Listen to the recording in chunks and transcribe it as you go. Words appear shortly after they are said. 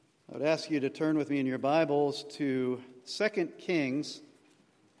I would ask you to turn with me in your Bibles to 2 Kings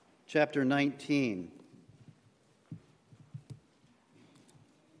chapter 19.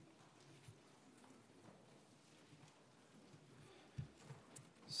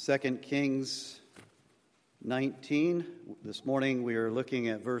 2 Kings 19. This morning we are looking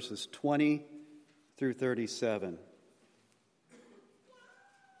at verses 20 through 37.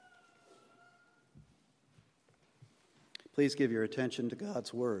 Please give your attention to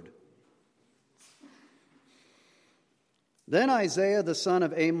God's word. Then Isaiah the son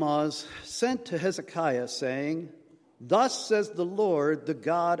of Amoz sent to Hezekiah, saying, "Thus says the Lord, the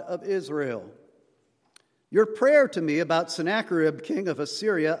God of Israel, your prayer to me about Sennacherib, king of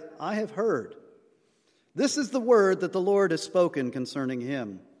Assyria, I have heard. This is the word that the Lord has spoken concerning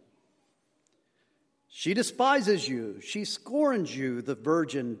him. She despises you, she scorns you, the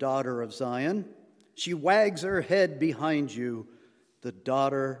virgin daughter of Zion. She wags her head behind you, the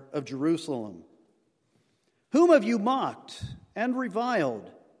daughter of Jerusalem. Whom have you mocked and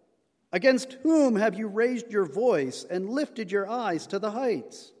reviled? Against whom have you raised your voice and lifted your eyes to the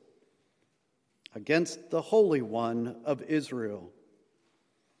heights? Against the Holy One of Israel.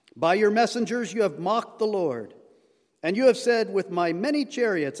 By your messengers you have mocked the Lord, and you have said, with my many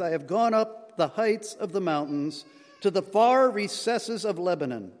chariots I have gone up the heights of the mountains to the far recesses of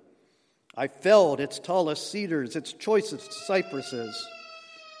Lebanon. I felled its tallest cedars, its choicest cypresses.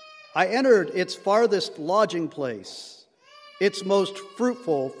 I entered its farthest lodging place, its most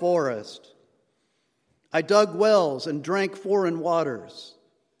fruitful forest. I dug wells and drank foreign waters,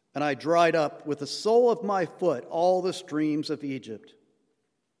 and I dried up with the sole of my foot all the streams of Egypt.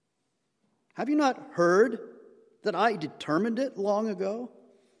 Have you not heard that I determined it long ago?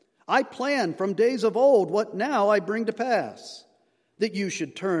 I planned from days of old what now I bring to pass, that you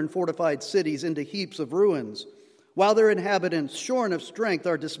should turn fortified cities into heaps of ruins, while their inhabitants, shorn of strength,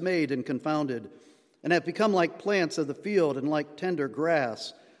 are dismayed and confounded, and have become like plants of the field and like tender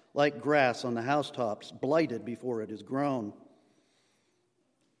grass, like grass on the housetops, blighted before it is grown.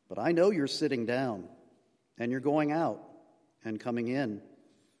 But I know you're sitting down, and you're going out and coming in,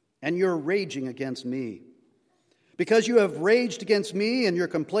 and you're raging against me. Because you have raged against me and your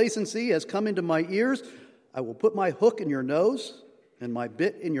complacency has come into my ears, I will put my hook in your nose and my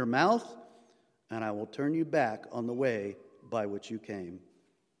bit in your mouth, and I will turn you back on the way by which you came.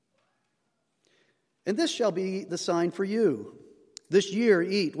 And this shall be the sign for you. This year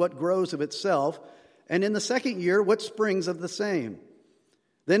eat what grows of itself, and in the second year what springs of the same.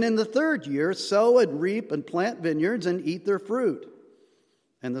 Then in the third year sow and reap and plant vineyards and eat their fruit.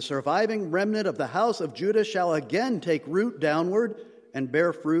 And the surviving remnant of the house of Judah shall again take root downward and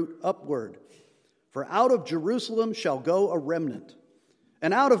bear fruit upward. For out of Jerusalem shall go a remnant,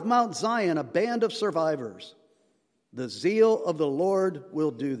 and out of Mount Zion a band of survivors. The zeal of the Lord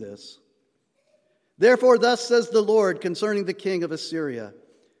will do this. Therefore thus says the Lord concerning the king of Assyria,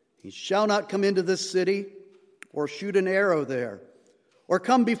 he shall not come into this city, or shoot an arrow there, or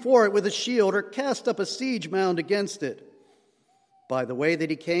come before it with a shield, or cast up a siege mound against it. By the way that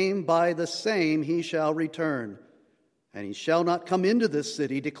he came, by the same he shall return, and he shall not come into this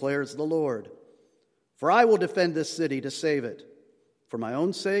city, declares the Lord. For I will defend this city to save it, for my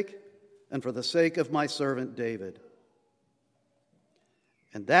own sake and for the sake of my servant David.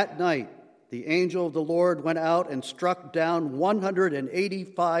 And that night the angel of the Lord went out and struck down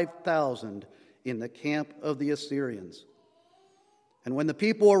 185,000 in the camp of the Assyrians. And when the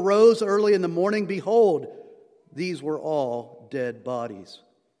people arose early in the morning, behold, these were all dead bodies.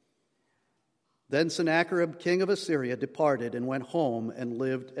 Then Sennacherib, king of Assyria, departed and went home and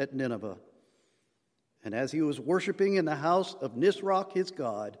lived at Nineveh. And as he was worshiping in the house of Nisroch his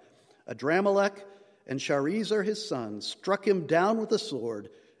god, Adramelech and Sharezer his son struck him down with a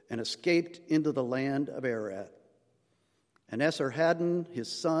sword and escaped into the land of Ararat. And Esarhaddon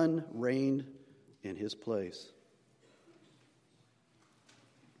his son reigned in his place.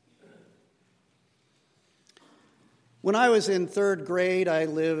 When I was in third grade, I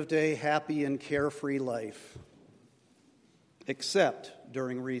lived a happy and carefree life, except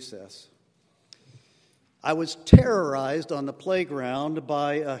during recess. I was terrorized on the playground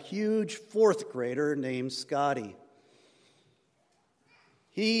by a huge fourth grader named Scotty.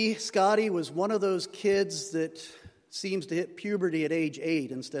 Scotty, was one of those kids that seems to hit puberty at age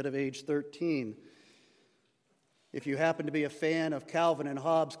 8 instead of age 13. If you happen to be a fan of Calvin and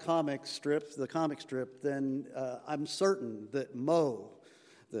Hobbes the comic strip, then I'm certain that Mo,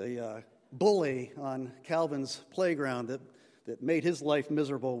 the bully on Calvin's playground that made his life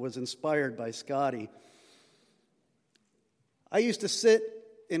miserable, was inspired by Scotty. I used to sit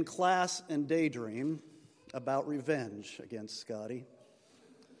in class and daydream about revenge against Scotty.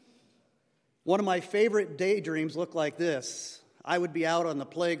 One of my favorite daydreams looked like this. I would be out on the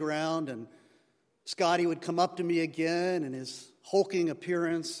playground, and Scotty would come up to me again in his hulking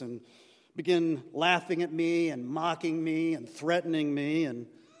appearance and begin laughing at me and mocking me and threatening me. And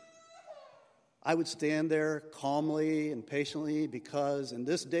I would stand there calmly and patiently because in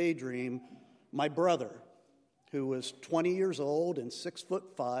this daydream, my brother, who was 20 years old and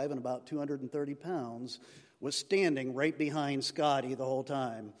 6'5" and about 230 pounds, was standing right behind Scotty the whole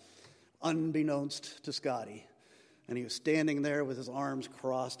time, unbeknownst to Scotty. And he was standing there with his arms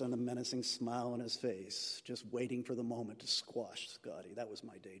crossed and a menacing smile on his face, just waiting for the moment to squash Scotty. That was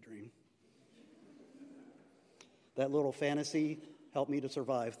my daydream. That little fantasy helped me to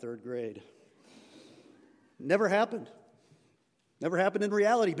survive third grade. Never happened. Never happened in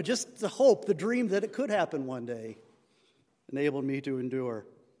reality, but just the hope, the dream that it could happen one day enabled me to endure.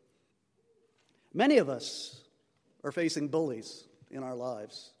 Many of us are facing bullies in our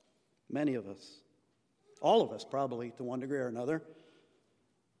lives. Many of us. All of us, probably, to one degree or another.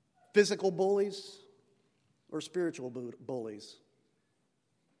 Physical bullies or spiritual bullies.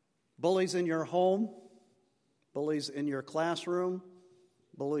 Bullies in your home. Bullies in your classroom.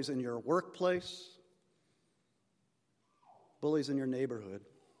 Bullies in your workplace. Bullies in your neighborhood.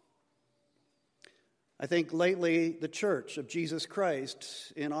 I think lately the Church of Jesus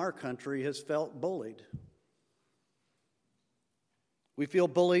Christ in our country has felt bullied. We feel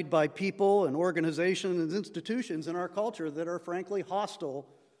bullied by people and organizations and institutions in our culture that are frankly hostile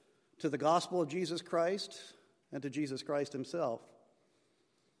to the gospel of Jesus Christ and to Jesus Christ himself.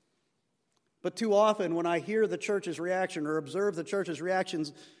 But too often when I hear the church's reaction or observe the church's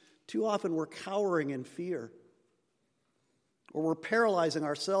reactions, too often we're cowering in fear. Or we're paralyzing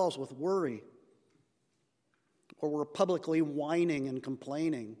ourselves with worry. Or we're publicly whining and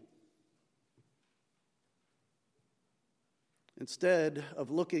complaining. Instead of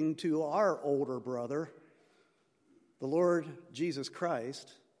looking to our older brother, the Lord Jesus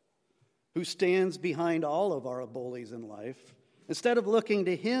Christ, who stands behind all of our bullies in life, instead of looking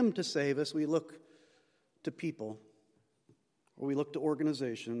to him to save us, we look to people, or we look to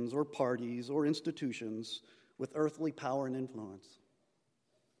organizations or parties or institutions with earthly power and influence.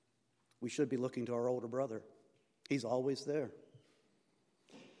 We should be looking to our older brother. He's always there.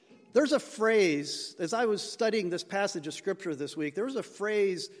 There's a phrase, as I was studying this passage of Scripture this week, there was a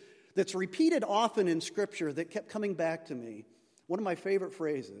phrase that's repeated often in Scripture that kept coming back to me. One of my favorite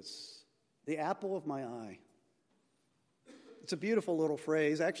phrases, the apple of my eye. It's a beautiful little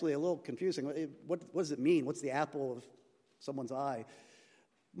phrase, actually a little confusing. What does it mean? What's the apple of someone's eye?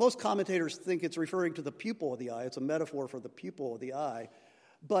 Most commentators think it's referring to the pupil of the eye. It's a metaphor for the pupil of the eye.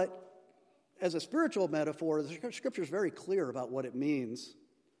 But as a spiritual metaphor, the Scripture is very clear about what it means.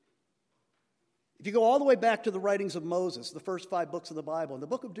 If you go all the way back to the writings of Moses, the first 5 books of the Bible, in the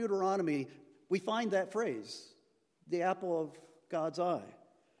book of Deuteronomy, we find that phrase, the apple of God's eye.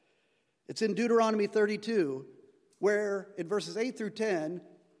 It's in Deuteronomy 32, where in verses 8 through 10,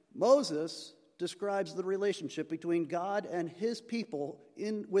 Moses describes the relationship between God and his people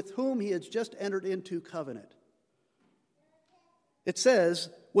with whom he has just entered into covenant. It says,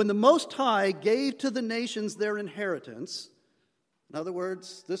 when the Most High gave to the nations their inheritance, in other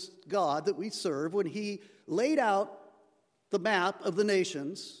words, this God that we serve, when he laid out the map of the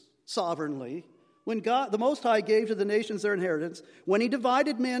nations sovereignly, when God, the Most High, gave to the nations their inheritance, when he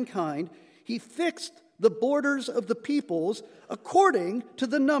divided mankind, he fixed the borders of the peoples according to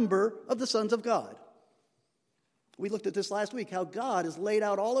the number of the sons of God. We looked at this last week, how God has laid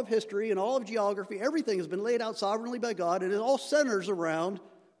out all of history and all of geography. Everything has been laid out sovereignly by God, and it all centers around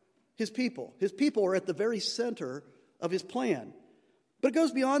his people. His people are at the very center of his plan. But it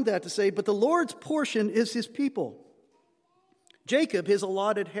goes beyond that to say, but the Lord's portion is his people. Jacob, his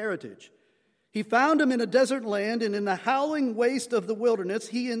allotted heritage. He found him in a desert land, and in the howling waste of the wilderness,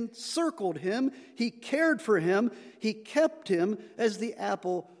 he encircled him, he cared for him, he kept him as the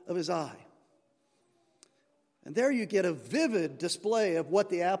apple of his eye. And there you get a vivid display of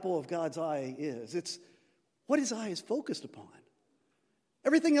what the apple of God's eye is. It's what his eye is focused upon.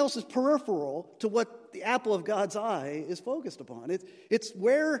 Everything else is peripheral to what the apple of God's eye is focused upon. It's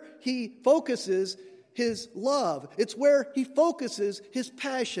where he focuses his love. It's where he focuses his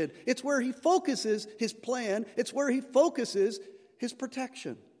passion. It's where he focuses his plan. It's where he focuses his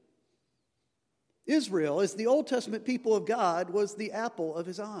protection. Israel, as the Old Testament people of God, was the apple of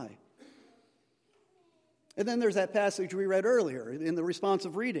his eye. And then there's that passage we read earlier in the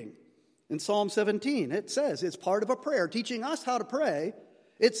responsive reading. In Psalm 17, it says, it's part of a prayer teaching us how to pray.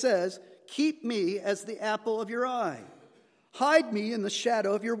 It says, keep me as the apple of your eye. Hide me in the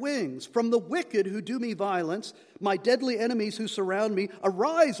shadow of your wings. From the wicked who do me violence, my deadly enemies who surround me,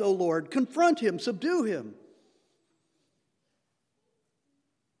 arise, O Lord, confront him, subdue him.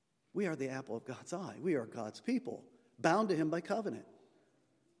 We are the apple of God's eye. We are God's people, bound to him by covenant.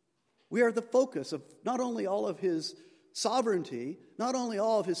 We are the focus of not only all of his sovereignty, not only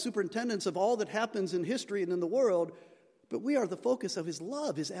all of his superintendence of all that happens in history and in the world, but we are the focus of his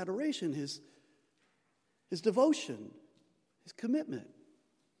love, his adoration, his devotion, his commitment.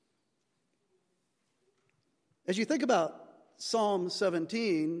 As you think about Psalm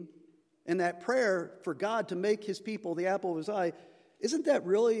 17 and that prayer for God to make his people the apple of his eye, isn't that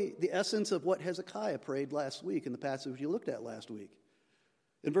really the essence of what Hezekiah prayed last week in the passage you looked at last week?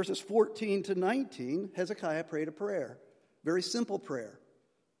 In verses 14 to 19, Hezekiah prayed a prayer, very simple prayer,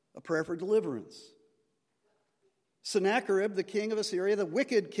 a prayer for deliverance. Sennacherib, the king of Assyria, the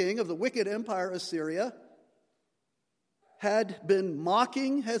wicked king of the wicked empire Assyria, had been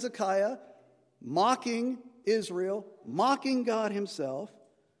mocking Hezekiah, mocking Israel, mocking God himself.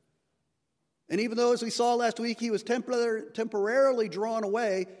 And even though, as we saw last week, he was temporarily drawn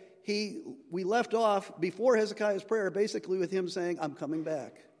away, we left off before Hezekiah's prayer basically with him saying, I'm coming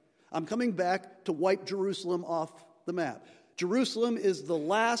back. I'm coming back to wipe Jerusalem off the map. Jerusalem is the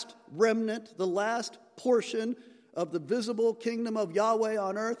last remnant, the last portion of the visible kingdom of Yahweh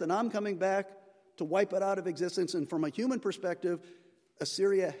on earth, and I'm coming back to wipe it out of existence. And from a human perspective,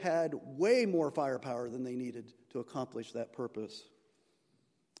 Assyria had way more firepower than they needed to accomplish that purpose.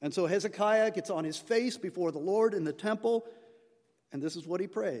 And so Hezekiah gets on his face before the Lord in the temple, and this is what he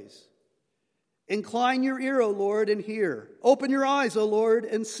prays. Incline your ear, O Lord, and hear. Open your eyes, O Lord,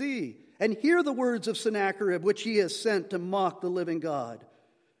 and see. And hear the words of Sennacherib, which he has sent to mock the living God.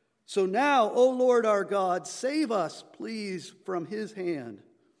 So now, O Lord our God, save us, please, from his hand.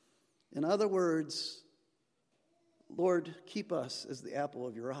 In other words, Lord, keep us as the apple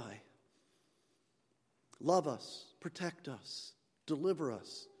of your eye. Love us, protect us, deliver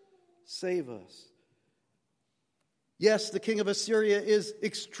us, save us. Yes, the king of Assyria is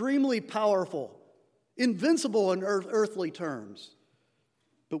extremely powerful, invincible in earthly terms.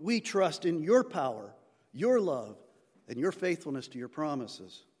 But we trust in your power, your love, and your faithfulness to your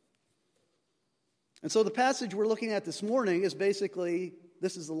promises. And so the passage we're looking at this morning is basically,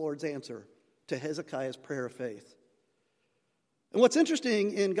 this is the Lord's answer to Hezekiah's prayer of faith. And what's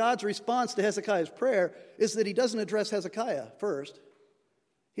interesting in God's response to Hezekiah's prayer is that he doesn't address Hezekiah first.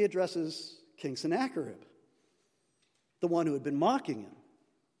 He addresses King Sennacherib, the one who had been mocking him.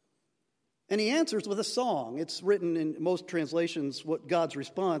 And he answers with a song. It's written in most translations, what God's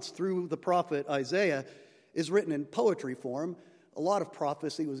response through the prophet Isaiah is written in poetry form. A lot of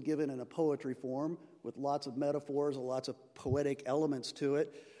prophecy was given in a poetry form with lots of metaphors, lots of poetic elements to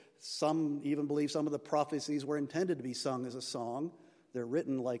it. Some even believe some of the prophecies were intended to be sung as a song. They're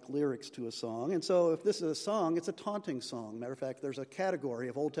written like lyrics to a song. And so if this is a song, it's a taunting song. Matter of fact, there's a category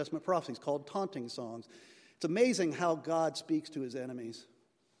of Old Testament prophecies called taunting songs. It's amazing how God speaks to his enemies.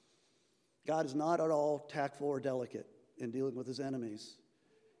 God is not at all tactful or delicate in dealing with his enemies.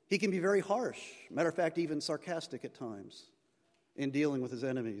 He can be very harsh, matter of fact, even sarcastic at times in dealing with his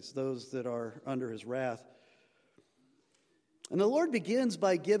enemies, those that are under his wrath. And the Lord begins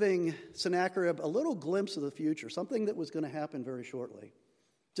by giving Sennacherib a little glimpse of the future, something that was going to happen very shortly.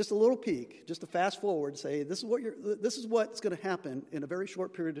 Just a little peek, just to fast forward, say, this is what's going to happen in a very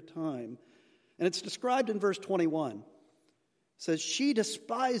short period of time. And it's described in verse 21. It says, she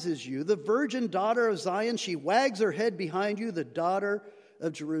despises you, the virgin daughter of Zion. She wags her head behind you, the daughter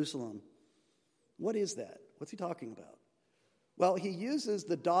of Jerusalem. What is that? What's he talking about? Well, he uses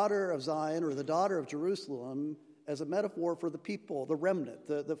the daughter of Zion or the daughter of Jerusalem as a metaphor for the people, the remnant,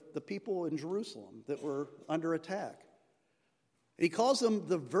 the people in Jerusalem that were under attack. He calls them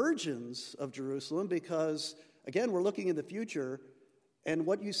the virgins of Jerusalem because, again, we're looking in the future, and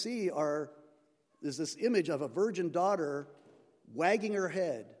what you see is this image of a virgin daughter wagging her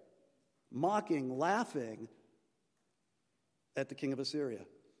head, mocking, laughing at the king of Assyria.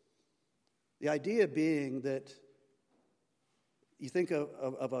 The idea being that you think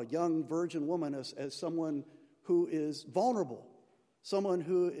of a young virgin woman as someone who is vulnerable, someone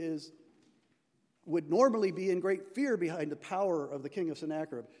who would normally be in great fear behind the power of the king of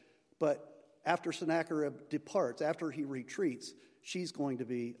Sennacherib. But after Sennacherib departs, after he retreats, she's going to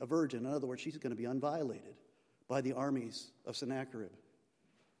be a virgin. In other words, she's going to be unviolated by the armies of Sennacherib.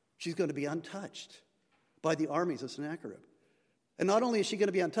 She's going to be untouched by the armies of Sennacherib. And not only is she going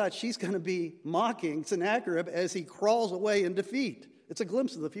to be untouched, she's going to be mocking Sennacherib as he crawls away in defeat. It's a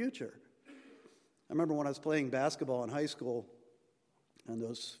glimpse of the future. I remember when I was playing basketball in high school, on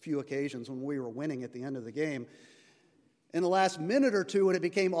those few occasions when we were winning at the end of the game, In the last minute or two, when it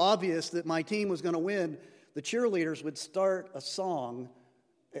became obvious that my team was going to win, the cheerleaders would start a song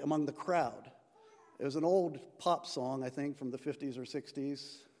among the crowd. It was an old pop song, I think, from the 50s or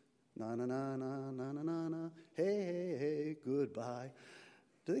 60s. Na na na na na na na na. Hey, hey, hey, goodbye.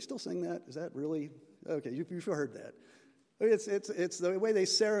 Do they still sing that? Is that really? Okay, you've heard that. It's the way they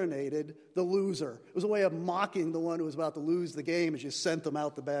serenaded the loser. It was a way of mocking the one who was about to lose the game as you sent them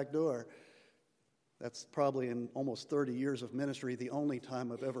out the back door. That's probably in almost 30 years of ministry the only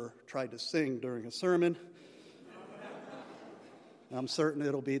time I've ever tried to sing during a sermon. I'm certain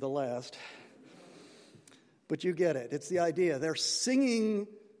it'll be the last. But you get it. It's the idea. They're singing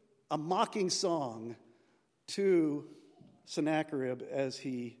a mocking song to Sennacherib as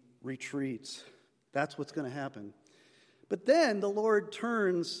he retreats. That's what's going to happen. But then the Lord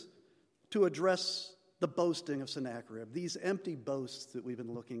turns to address the boasting of Sennacherib, these empty boasts that we've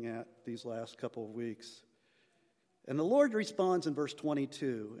been looking at these last couple of weeks. And the Lord responds in verse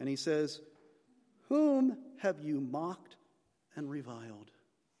 22, and he says, "Whom have you mocked and reviled?"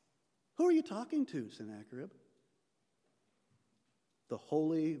 Who are you talking to, Sennacherib? The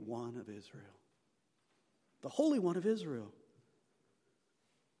Holy One of Israel. The Holy One of Israel.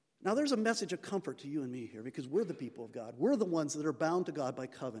 Now there's a message of comfort to you and me here because we're the people of God. We're the ones that are bound to God by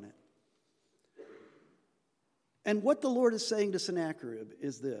covenant. And what the Lord is saying to Sennacherib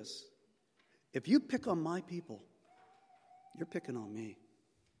is this: if you pick on my people, you're picking on me.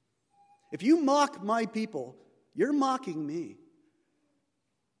 If you mock my people, you're mocking me.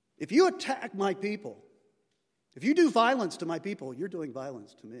 If you attack my people, if you do violence to my people, you're doing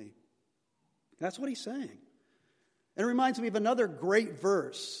violence to me. That's what he's saying. And it reminds me of another great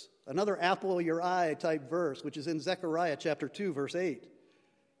verse, another apple of your eye type verse, which is in Zechariah chapter 2, verse 8.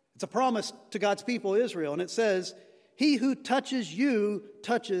 It's a promise to God's people, Israel, and it says, "He who touches you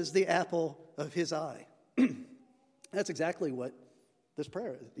touches the apple of his eye." That's exactly what this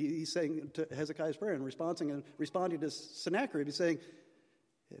prayer is. He's saying to Hezekiah's prayer and responding to Sennacherib. He's saying,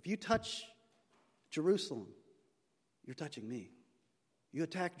 if you touch Jerusalem, you're touching me. You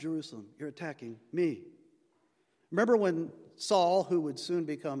attack Jerusalem, you're attacking me. Remember when Saul, who would soon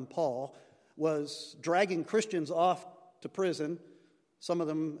become Paul, was dragging Christians off to prison, some of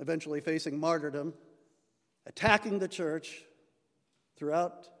them eventually facing martyrdom, attacking the church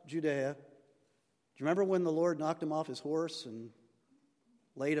throughout Judea. Do you remember when the Lord knocked him off his horse and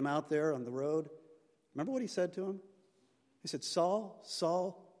laid him out there on the road? Remember what he said to him? He said, "Saul,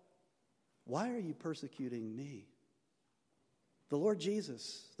 Saul, why are you persecuting me?" The Lord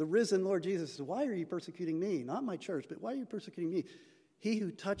Jesus, the risen Lord Jesus said, "Why are you persecuting me? Not my church, but why are you persecuting me? He who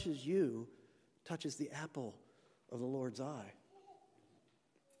touches you touches the apple of the Lord's eye."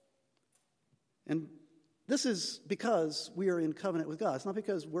 And this is because we are in covenant with God. It's not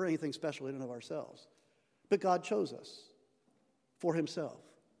because we're anything special in and of ourselves. But God chose us for himself.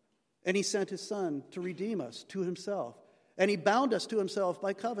 And he sent his Son to redeem us to himself. And he bound us to himself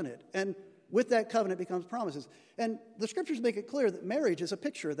by covenant. And with that covenant becomes promises. And the scriptures make it clear that marriage is a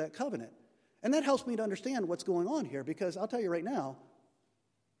picture of that covenant. And that helps me to understand what's going on here, because I'll tell you right now,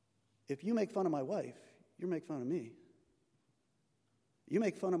 if you make fun of my wife, you're making fun of me. You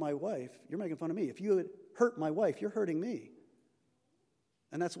make fun of my wife, you're making fun of me. If you hurt my wife, you're hurting me.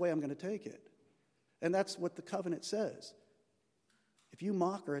 And that's the way I'm going to take it. And that's what the covenant says. If you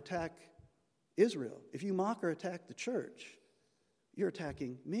mock or attack Israel, if you mock or attack the church, you're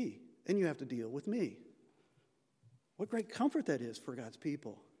attacking me. And you have to deal with me. What great comfort that is for God's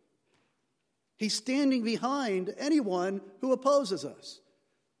people. He's standing behind anyone who opposes us.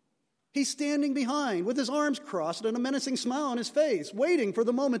 He's standing behind with his arms crossed and a menacing smile on his face, waiting for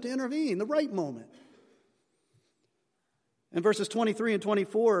the moment to intervene, the right moment. In verses 23 and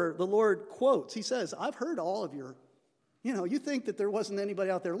 24, the Lord quotes, he says, "I've heard all of your, you think that there wasn't anybody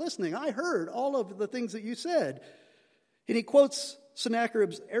out there listening. I heard all of the things that you said." And he quotes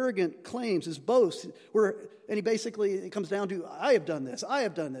Sennacherib's arrogant claims, his boast, and it comes down to, "I have done this, I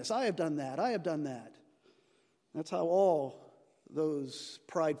have done this, I have done that, I have done that." That's how all those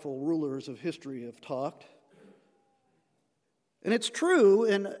prideful rulers of history have talked. And it's true,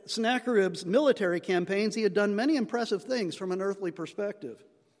 in Sennacherib's military campaigns, he had done many impressive things from an earthly perspective.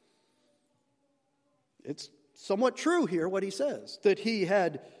 It's somewhat true here what he says, that he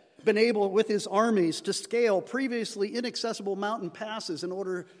had been able with his armies to scale previously inaccessible mountain passes in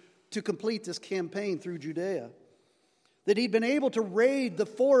order to complete this campaign through Judea. That he'd been able to raid the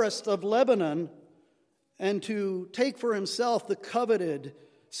forests of Lebanon and to take for himself the coveted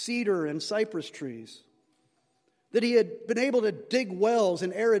cedar and cypress trees. That he had been able to dig wells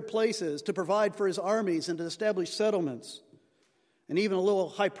in arid places to provide for his armies and to establish settlements. And even a little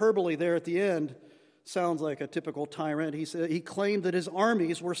hyperbole there at the end, sounds like a typical tyrant. He claimed that his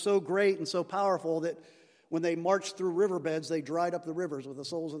armies were so great and so powerful that when they marched through riverbeds, they dried up the rivers with the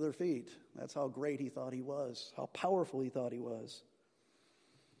soles of their feet. That's how great he thought he was, how powerful he thought he was.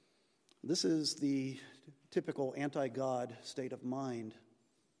 This is the typical anti-God state of mind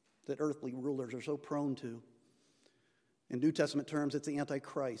that earthly rulers are so prone to. In New Testament terms, it's the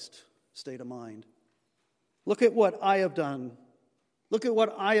anti-Christ state of mind. Look at what I have done. Look at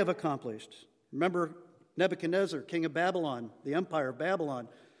what I have accomplished. Remember Nebuchadnezzar, king of Babylon, the empire of Babylon.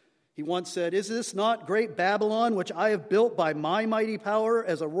 He once said, "Is this not great Babylon, which I have built by my mighty power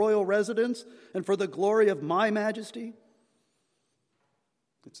as a royal residence and for the glory of my majesty?"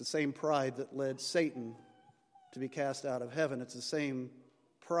 It's the same pride that led Satan to be cast out of heaven. It's the same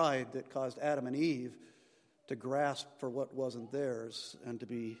pride that caused Adam and Eve to grasp for what wasn't theirs and to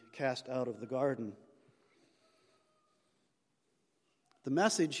be cast out of the garden. The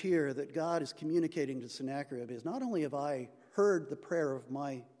message here that God is communicating to Sennacherib is, not only have I heard the prayer of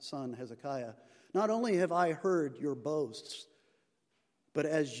my son Hezekiah, not only have I heard your boasts, but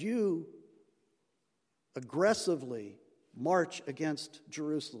as you aggressively march against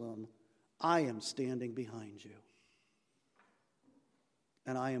Jerusalem, I am standing behind you.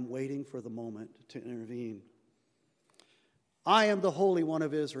 And I am waiting for the moment to intervene. I am the Holy One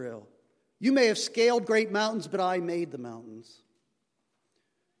of Israel. You may have scaled great mountains, but I made the mountains.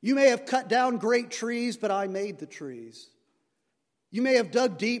 You may have cut down great trees, but I made the trees. You may have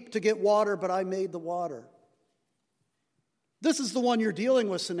dug deep to get water, but I made the water. This is the one you're dealing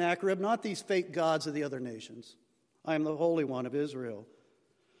with, Sennacherib, not these fake gods of the other nations. I am the Holy One of Israel.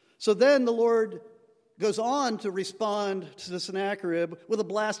 So then the Lord goes on to respond to Sennacherib with a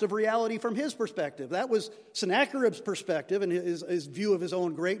blast of reality from his perspective. That was Sennacherib's perspective and his view of his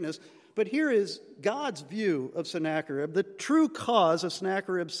own greatness. But here is God's view of Sennacherib, the true cause of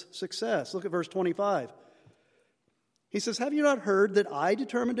Sennacherib's success. Look at verse 25. He says, "Have you not heard that I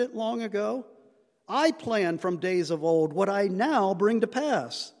determined it long ago? I planned from days of old what I now bring to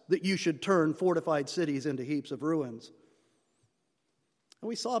pass, that you should turn fortified cities into heaps of ruins." And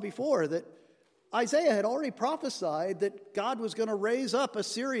we saw before that Isaiah had already prophesied that God was going to raise up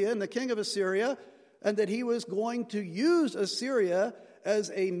Assyria and the king of Assyria, and that he was going to use Assyria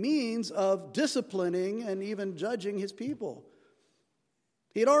as a means of disciplining and even judging his people.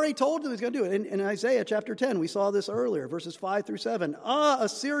 He had already told them he was going to do it. In Isaiah chapter 10, we saw this earlier, verses 5 through 7. "Ah,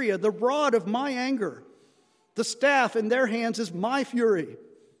 Assyria, the rod of my anger, the staff in their hands is my fury.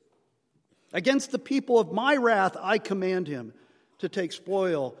 Against the people of my wrath I command him to take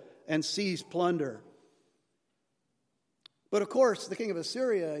spoil and seize plunder." But of course, the king of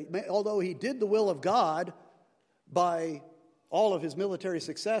Assyria, although he did the will of God by all of his military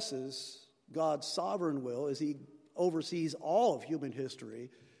successes, God's sovereign will, as he oversees all of human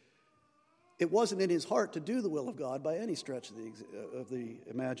history, it wasn't in his heart to do the will of God by any stretch of the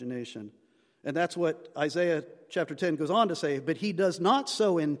imagination. And that's what Isaiah chapter 10 goes on to say. "But he does not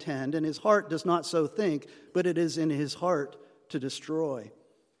so intend, and his heart does not so think, but it is in his heart to destroy."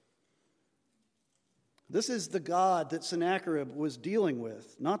 This is the God that Sennacherib was dealing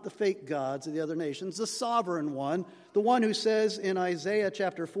with, not the fake gods of the other nations, the sovereign one, the one who says in Isaiah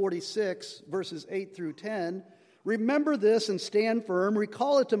chapter 46, verses 8 through 10, "Remember this and stand firm.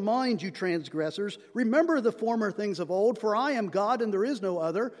 Recall it to mind, you transgressors. Remember the former things of old, for I am God and there is no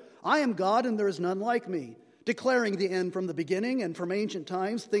other. I am God and there is none like me, declaring the end from the beginning and from ancient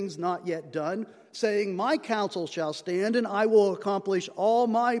times, things not yet done, saying, my counsel shall stand and I will accomplish all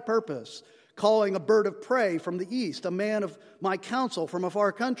my purpose, calling a bird of prey from the east, a man of my counsel from a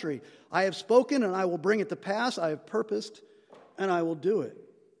far country. I have spoken and I will bring it to pass. I have purposed and I will do it."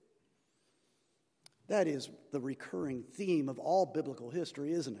 That is the recurring theme of all biblical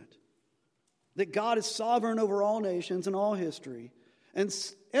history, isn't it? That God is sovereign over all nations and all history. And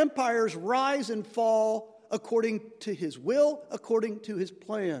empires rise and fall according to his will, according to his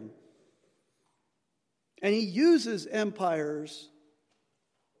plan. And he uses empires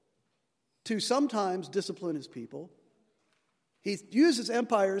to sometimes discipline his people. He uses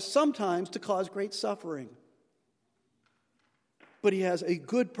empires sometimes to cause great suffering. But he has a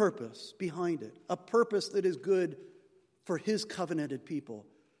good purpose behind it, a purpose that is good for his covenanted people,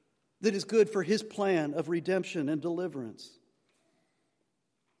 that is good for his plan of redemption and deliverance.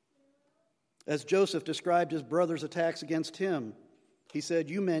 As Joseph described his brother's attacks against him, he said,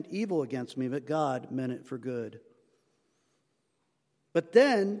 "You meant evil against me, but God meant it for good." But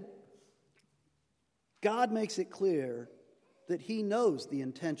then God makes it clear that he knows the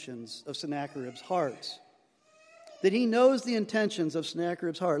intentions of Sennacherib's hearts. That he knows the intentions of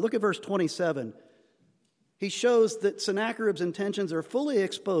Sennacherib's heart. Look at verse 27. He shows that Sennacherib's intentions are fully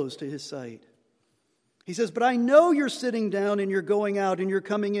exposed to his sight. He says, but I know you're sitting down and you're going out and you're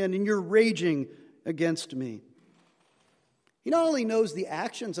coming in and you're raging against me. He not only knows the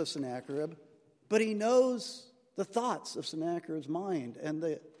actions of Sennacherib, but he knows the thoughts of Sennacherib's mind and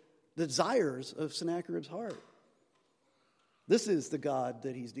the desires of Sennacherib's heart. This is the God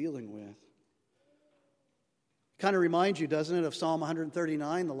that he's dealing with. Kind of reminds you, doesn't it, of Psalm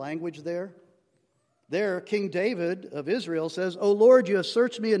 139, the language there? There, King David of Israel says, O Lord, you have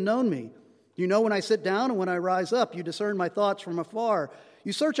searched me and known me. You know when I sit down and when I rise up. You discern my thoughts from afar.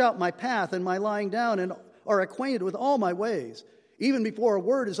 You search out my path and my lying down and are acquainted with all my ways. Even before a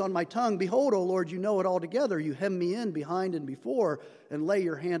word is on my tongue, behold, O Lord, you know it altogether. You hem me in behind and before and lay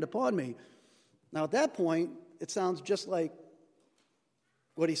your hand upon me. Now at that point, it sounds just like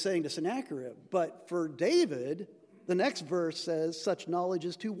what he's saying to Sennacherib. But for David, the next verse says, such knowledge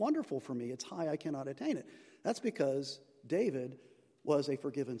is too wonderful for me. It's high, I cannot attain it. That's because David was a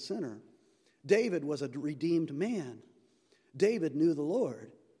forgiven sinner. David was a redeemed man. David knew the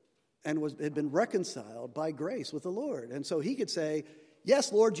Lord and had been reconciled by grace with the Lord. And so he could say,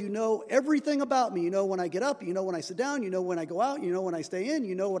 yes, Lord, you know everything about me. You know when I get up, you know when I sit down, you know when I go out, you know when I stay in,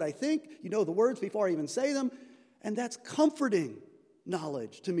 you know what I think, you know the words before I even say them. And that's comforting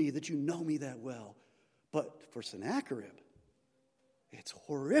knowledge to me that you know me that well. But for Sennacherib, it's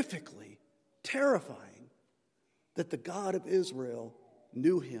horrifically terrifying that the God of Israel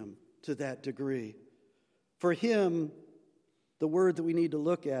knew him to that degree. For him, the word that we need to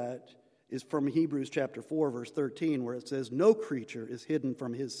look at is from Hebrews chapter 4, verse 13, where it says, no creature is hidden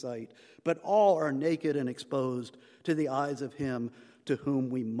from his sight, but all are naked and exposed to the eyes of him to whom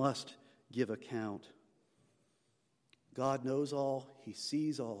we must give account. God knows all, he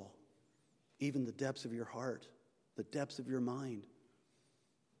sees all, even the depths of your heart, the depths of your mind.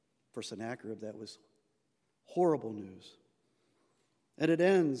 For Sennacherib, that was horrible news. And it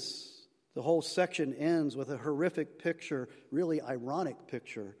ends, the whole section ends with a horrific picture, really ironic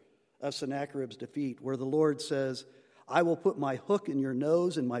picture of Sennacherib's defeat, where the Lord says, I will put my hook in your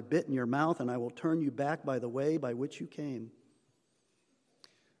nose and my bit in your mouth, and I will turn you back by the way by which you came.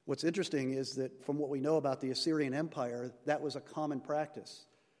 What's interesting is that from what we know about the Assyrian Empire, that was a common practice.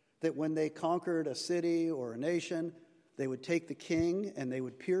 That when they conquered a city or a nation, they would take the king and they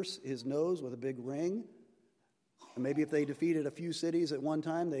would pierce his nose with a big ring. And maybe if they defeated a few cities at one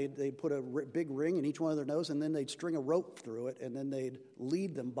time, they'd put a big ring in each one of their nose, and then they'd string a rope through it, and then they'd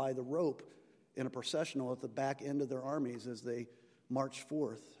lead them by the rope in a processional at the back end of their armies as they marched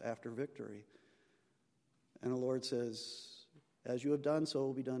forth after victory. And the Lord says, as you have done, so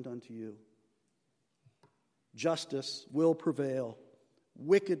will be done unto you. Justice will prevail.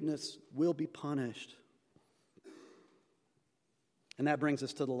 Wickedness will be punished. And that brings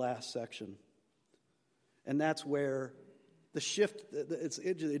us to the last section. And that's where the shift,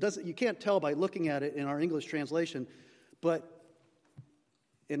 you can't tell by looking at it in our English translation, but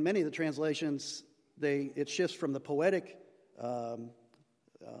in many of the translations, it shifts from the poetic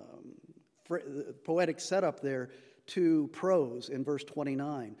setup there to prose in verse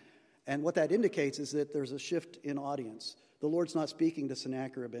 29. And what that indicates is that there's a shift in audience. The Lord's not speaking to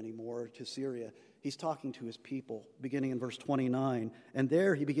Sennacherib anymore, to Syria. He's talking to his people, beginning in verse 29. And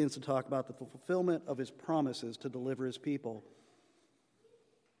there he begins to talk about the fulfillment of his promises to deliver his people.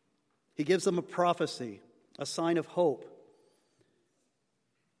 He gives them a prophecy, a sign of hope.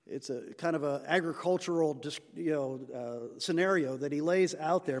 It's a kind of an agricultural scenario that he lays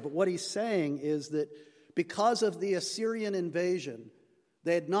out there. But what he's saying is that because of the Assyrian invasion,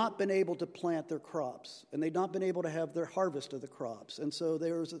 they had not been able to plant their crops, and they'd not been able to have their harvest of the crops. And so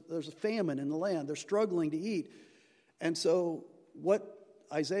there's a famine in the land. They're struggling to eat. And so what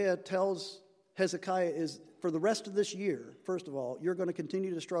Isaiah tells Hezekiah is, for the rest of this year, first of all, you're going to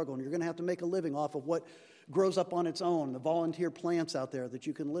continue to struggle, and you're going to have to make a living off of what grows up on its own, the volunteer plants out there that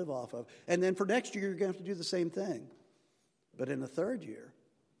you can live off of. And then for next year, you're going to have to do the same thing. But in the third year,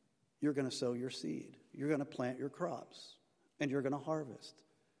 you're going to sow your seed. You're going to plant your crops. And you're going to harvest.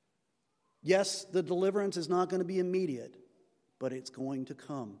 Yes, the deliverance is not going to be immediate, but it's going to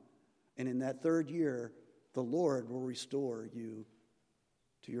come. And in that third year, the Lord will restore you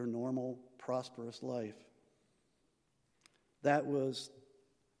to your normal, prosperous life. That was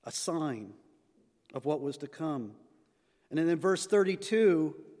a sign of what was to come. And then in verse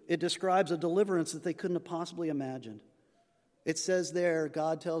 32, it describes a deliverance that they couldn't have possibly imagined. It says there,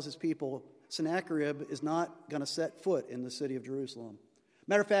 God tells his people, Sennacherib is not going to set foot in the city of Jerusalem.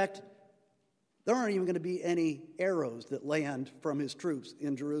 Matter of fact, there aren't even going to be any arrows that land from his troops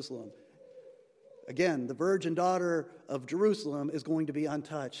in Jerusalem. Again, the virgin daughter of Jerusalem is going to be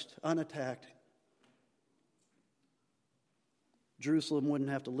untouched, unattacked. Jerusalem wouldn't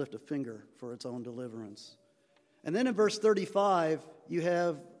have to lift a finger for its own deliverance. And then in verse 35, you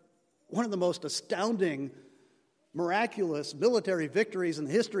have one of the most astounding, miraculous military victories in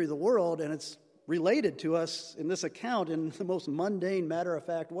the history of the world, and it's related to us in this account in the most mundane,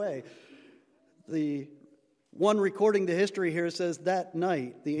 matter-of-fact way. The one recording the history here says, that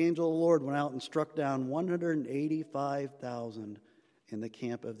night the angel of the Lord went out and struck down 185,000 in the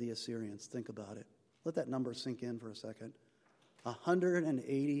camp of the Assyrians. Think about it. Let that number sink in for a second.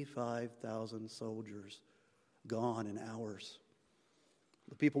 185,000 soldiers gone in hours.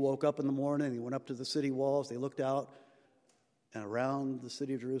 The people woke up in the morning, they went up to the city walls, they looked out, and around the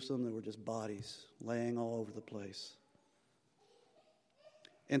city of Jerusalem there were just bodies laying all over the place.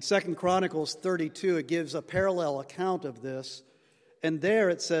 In 2 Chronicles 32, it gives a parallel account of this, and there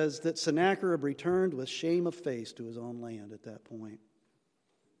it says that Sennacherib returned with shame of face to his own land at that point.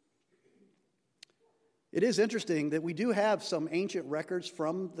 It is interesting that we do have some ancient records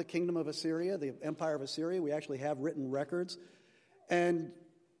from the kingdom of Assyria, the empire of Assyria. We actually have written records. And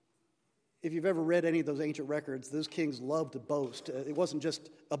if you've ever read any of those ancient records, those kings loved to boast. It wasn't just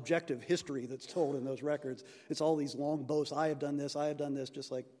objective history that's told in those records. It's all these long boasts. I have done this, just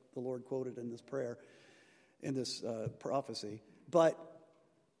like the Lord quoted in this prayer, in this prophecy. But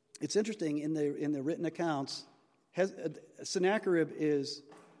it's interesting, in the written accounts, Sennacherib is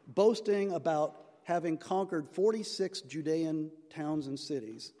boasting about having conquered 46 Judean towns and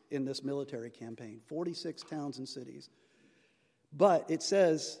cities in this military campaign. 46 towns and cities. But it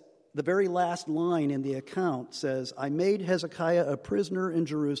says, the very last line in the account says, I made Hezekiah a prisoner in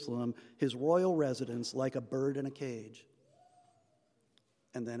Jerusalem, his royal residence, like a bird in a cage.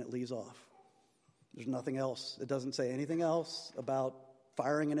 And then it leaves off. There's nothing else. It doesn't say anything else about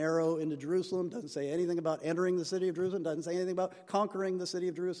firing an arrow into Jerusalem, doesn't say anything about entering the city of Jerusalem, doesn't say anything about conquering the city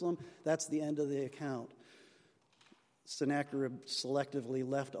of Jerusalem. That's the end of the account. Sennacherib selectively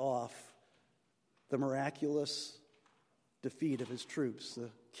left off the miraculous defeat of his troops, the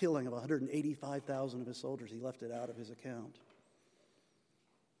killing of 185,000 of his soldiers. He left it out of his account.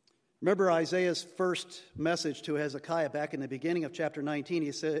 Remember Isaiah's first message to Hezekiah back in the beginning of chapter 19.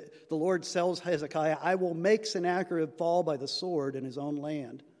 He said, the Lord tells Hezekiah, I will make Sennacherib fall by the sword in his own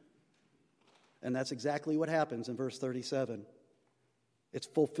land. And that's exactly what happens in verse 37. It's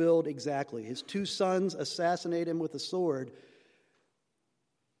fulfilled exactly. His two sons assassinate him with a sword.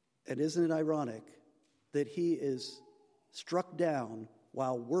 And isn't it ironic that he is struck down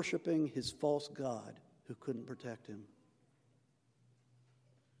while worshiping his false god who couldn't protect him?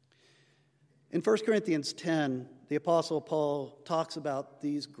 In 1 Corinthians 10, the Apostle Paul talks about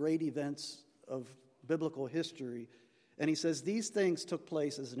these great events of biblical history, and he says these things took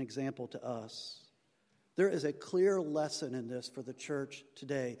place as an example to us. There is a clear lesson in this for the church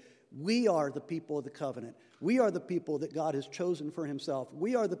today. We are the people of the covenant. We are the people that God has chosen for himself.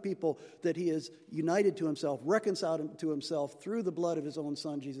 We are the people that he has united to himself, reconciled to himself through the blood of his own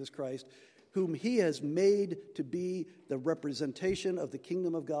Son, Jesus Christ, whom he has made to be the representation of the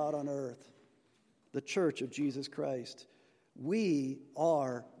kingdom of God on earth. The church of Jesus Christ. We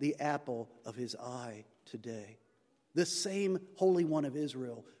are the apple of his eye today. The same Holy One of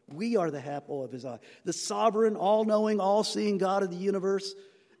Israel. We are the apple of his eye. The sovereign, all-knowing, all-seeing God of the universe,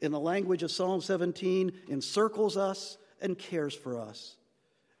 in the language of Psalm 17, encircles us and cares for us.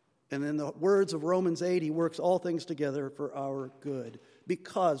 And in the words of Romans 8, he works all things together for our good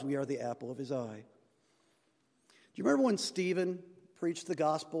because we are the apple of his eye. Do you remember when Stephen preached the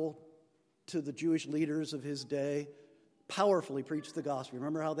gospel to the Jewish leaders of his day? Powerfully preached the gospel.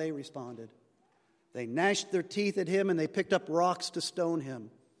 Remember how they responded? They gnashed their teeth at him and they picked up rocks to stone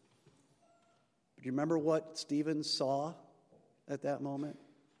him. But do you remember what Stephen saw at that moment?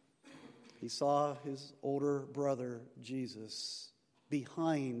 He saw his older brother, Jesus,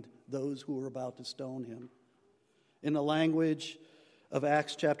 behind those who were about to stone him. In the language of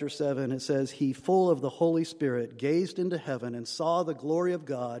Acts chapter 7, it says, he, full of the Holy Spirit, gazed into heaven and saw the glory of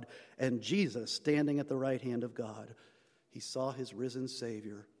God and Jesus standing at the right hand of God. He saw his risen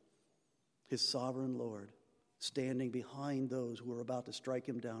Savior, his sovereign Lord, standing behind those who were about to strike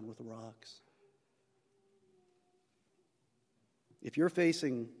him down with rocks. If you're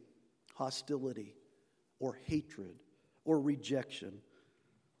facing hostility or hatred or rejection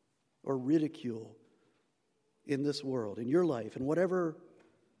or ridicule in this world, in your life, in whatever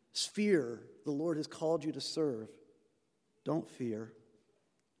sphere the Lord has called you to serve, don't fear,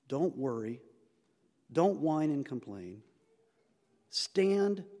 don't worry, don't whine and complain.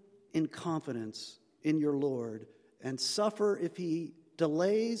 Stand in confidence in your Lord and suffer if he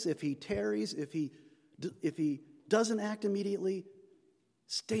delays, if he tarries, if he doesn't act immediately.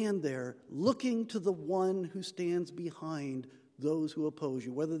 Stand there looking to the one who stands behind those who oppose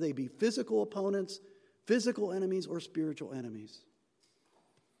you, whether they be physical opponents, physical enemies, or spiritual enemies.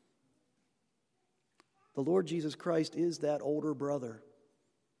 The Lord Jesus Christ is that older brother.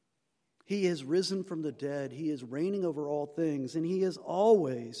 He has risen from the dead. He is reigning over all things, and he is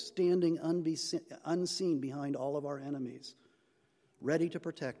always standing unseen behind all of our enemies, ready to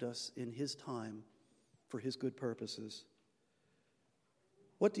protect us in his time for his good purposes.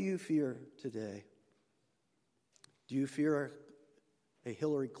 What do you fear today? Do you fear a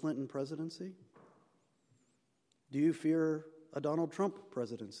Hillary Clinton presidency? Do you fear a Donald Trump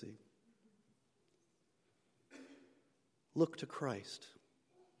presidency? Look to Christ,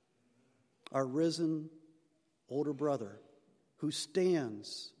 our risen older brother, who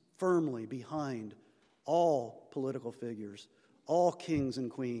stands firmly behind all political figures, all kings and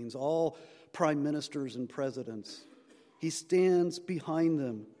queens, all prime ministers and presidents. He stands behind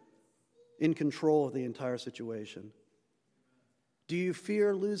them in control of the entire situation. Do you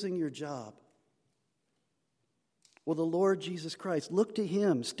fear losing your job? Well, the Lord Jesus Christ, look to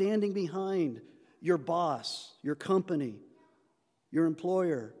him standing behind your boss, your company, your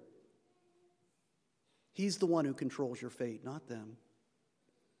employer. He's the one who controls your fate, not them.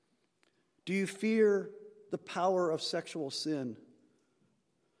 Do you fear the power of sexual sin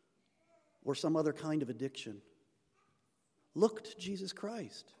or some other kind of addiction? Look to Jesus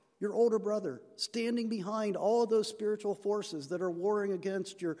Christ, your older brother, standing behind all those spiritual forces that are warring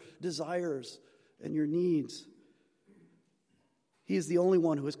against your desires and your needs. He is the only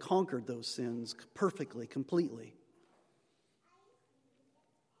one who has conquered those sins perfectly, completely.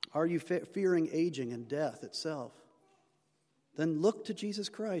 Are you fearing aging and death itself? Then look to Jesus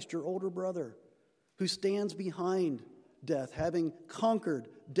Christ, your older brother, who stands behind death, having conquered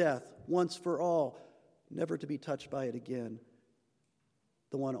death once for all, never to be touched by it again.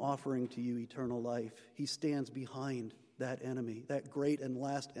 The one offering to you eternal life. He stands behind that enemy, that great and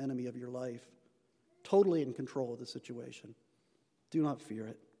last enemy of your life, totally in control of the situation. Do not fear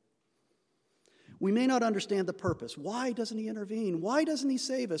it. We may not understand the purpose. Why doesn't he intervene? Why doesn't he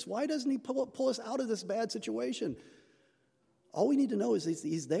save us? Why doesn't he pull us out of this bad situation? All we need to know is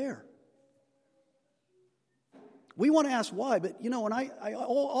he's there. We want to ask why, but and I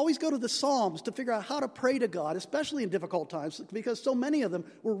always go to the Psalms to figure out how to pray to God, especially in difficult times, because so many of them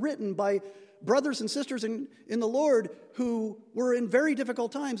were written by brothers and sisters in the Lord who were in very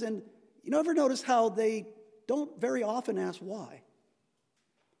difficult times. And you ever notice how they don't very often ask why?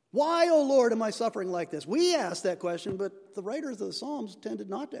 Why, O Lord, am I suffering like this? We ask that question, but the writers of the Psalms tended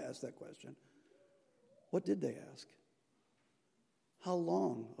not to ask that question. What did they ask? How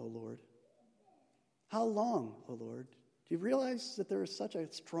long, O Lord? How long, O Lord? Do you realize that there is such a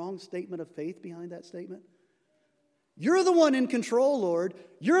strong statement of faith behind that statement? You're the one in control, Lord.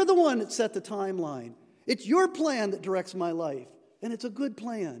 You're the one that set the timeline. It's your plan that directs my life, and it's a good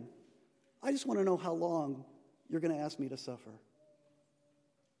plan. I just want to know how long you're going to ask me to suffer.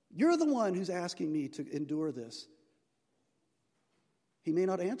 You're the one who's asking me to endure this. He may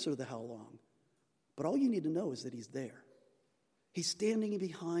not answer the how long, but all you need to know is that he's there. He's standing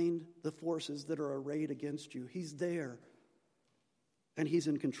behind the forces that are arrayed against you. He's there, and he's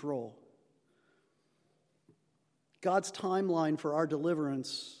in control. God's timeline for our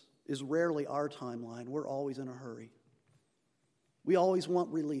deliverance is rarely our timeline. We're always in a hurry. We always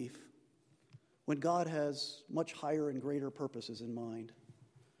want relief when God has much higher and greater purposes in mind.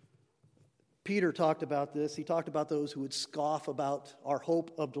 Peter talked about this. He talked about those who would scoff about our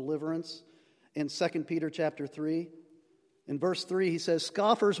hope of deliverance in 2 Peter chapter 3. In verse 3, he says,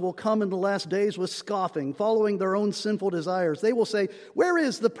 "Scoffers will come in the last days with scoffing, following their own sinful desires. They will say, 'Where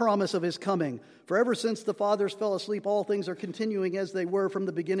is the promise of his coming? For ever since the fathers fell asleep, all things are continuing as they were from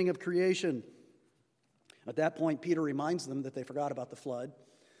the beginning of creation.'" At that point, Peter reminds them that they forgot about the flood,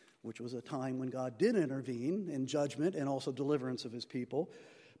 which was a time when God did intervene in judgment and also deliverance of his people.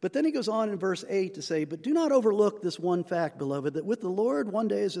 But then he goes on in verse 8 to say, "But do not overlook this one fact, beloved, that with the Lord 1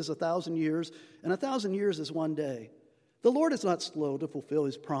 day is as 1,000 years, and 1,000 years is 1 day. The Lord is not slow to fulfill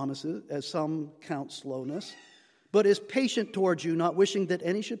his promises, as some count slowness, but is patient towards you, not wishing that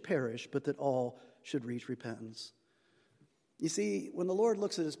any should perish, but that all should reach repentance." You see, when the Lord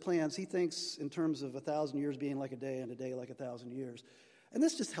looks at his plans, he thinks in terms of 1,000 years being like a day and a day like 1,000 years. And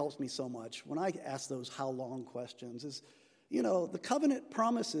this just helps me so much when I ask those how long questions is, the covenant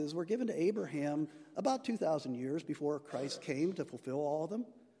promises were given to Abraham about 2,000 years before Christ came to fulfill all of them.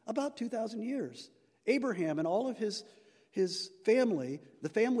 About 2,000 years. Abraham and all of his family, the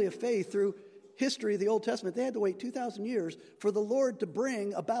family of faith through history of the Old Testament, they had to wait 2,000 years for the Lord to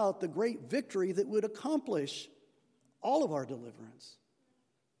bring about the great victory that would accomplish all of our deliverance.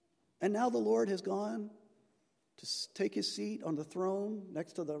 And now the Lord has gone take his seat on the throne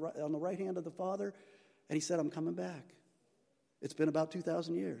on the right hand of the Father. And he said, I'm coming back. It's been about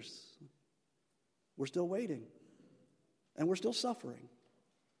 2,000 years. We're still waiting. And we're still suffering.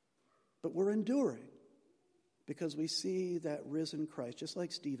 But we're enduring because we see that risen Christ, just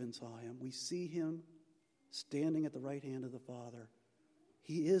like Stephen saw him. We see him standing at the right hand of the Father.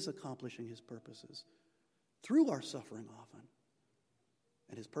 He is accomplishing his purposes through our suffering often.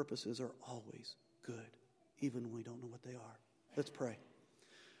 And his purposes are always good, even when we don't know what they are. Let's pray.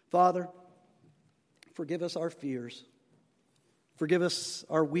 Father, forgive us our fears. Forgive us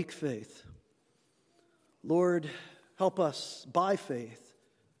our weak faith. Lord, help us by faith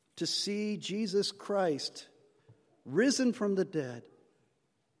to see Jesus Christ risen from the dead,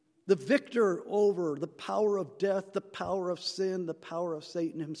 the victor over the power of death, the power of sin, the power of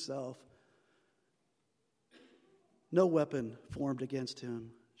Satan himself. No weapon formed against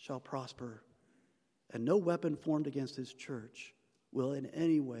him shall prosper, and no weapon formed against his church will in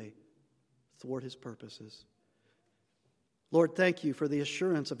any way thwart his purposes. Lord, thank you for the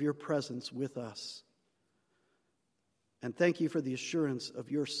assurance of your presence with us. And thank you for the assurance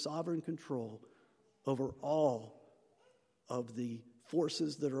of your sovereign control over all of the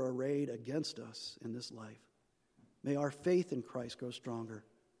forces that are arrayed against us in this life. May our faith in Christ grow stronger.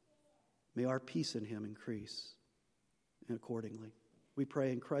 May our peace in him increase. And accordingly, we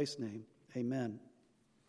pray in Christ's name, amen.